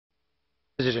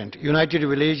President, United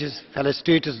Villages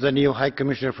felicitates the new High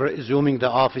Commissioner for assuming the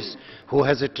office, who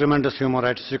has a tremendous human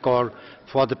rights record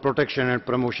for the protection and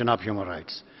promotion of human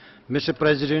rights. Mr.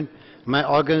 President, my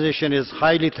organization is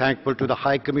highly thankful to the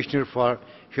High Commissioner for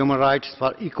Human Rights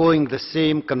for echoing the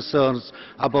same concerns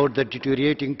about the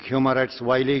deteriorating human rights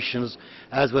violations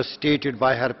as was stated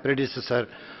by her predecessor,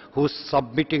 who is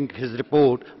submitting his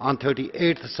report on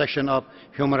 38th session of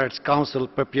Human Rights Council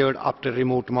prepared after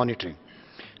remote monitoring.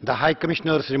 The High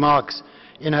Commissioner's remarks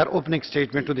in her opening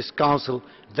statement to this Council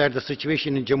that the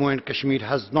situation in Jammu and Kashmir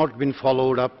has not been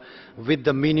followed up with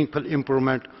the meaningful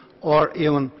improvement or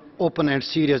even open and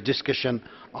serious discussion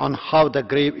on how the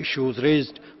grave issues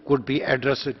raised could be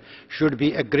addressed should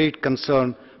be a great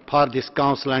concern for this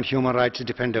Council and human rights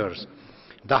defenders.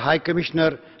 The High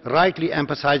Commissioner rightly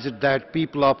emphasized that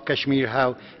people of Kashmir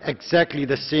have exactly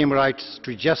the same rights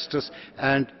to justice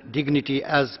and dignity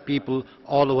as people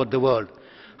all over the world.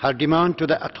 Her demand to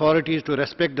the authorities to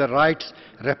respect the rights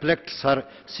reflects her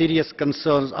serious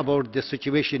concerns about the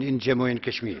situation in Jammu and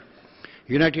Kashmir.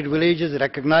 United Villages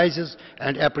recognizes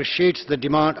and appreciates the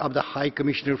demand of the High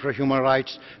Commissioner for Human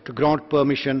Rights to grant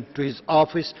permission to his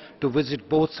office to visit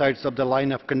both sides of the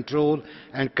line of control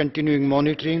and continuing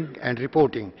monitoring and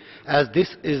reporting, as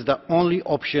this is the only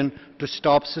option to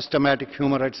stop systematic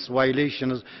human rights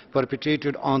violations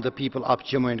perpetrated on the people of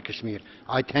Jammu and Kashmir.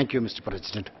 I thank you, Mr.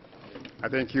 President. I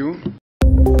thank you.